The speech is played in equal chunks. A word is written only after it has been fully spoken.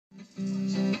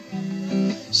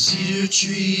Cedar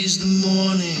trees, the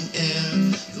morning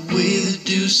air, the way the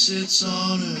dew sits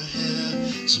on her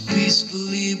hair, so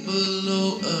peacefully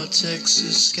below a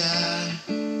Texas sky.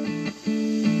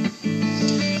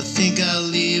 I think I'll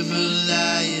leave her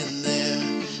lying there,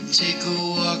 take a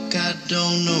walk I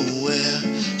don't know where,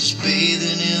 just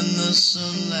bathing in the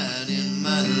sunlight in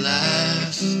my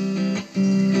life.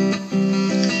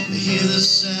 I hear the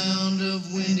sound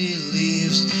of windy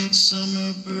leaves,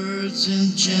 summer birds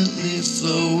and gently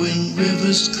flowing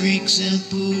rivers, creeks and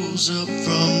pools up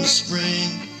from the spring.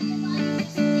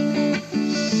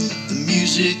 The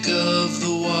music of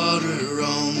the water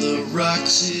on the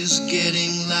rocks is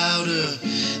getting louder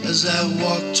as I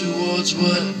walk towards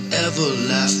whatever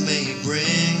life may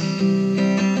bring.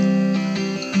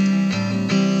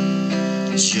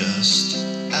 Just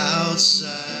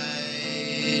outside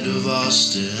of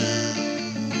Austin,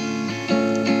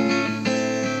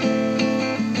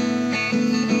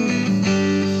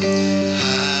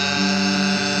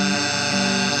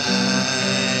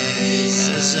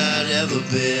 I'd ever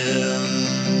been,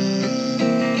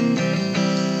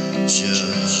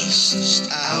 just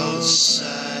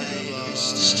outside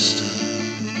Austin.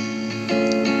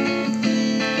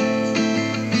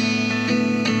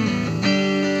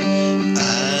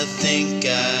 I think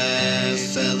I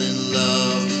fell in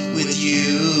love with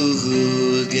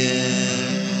you again.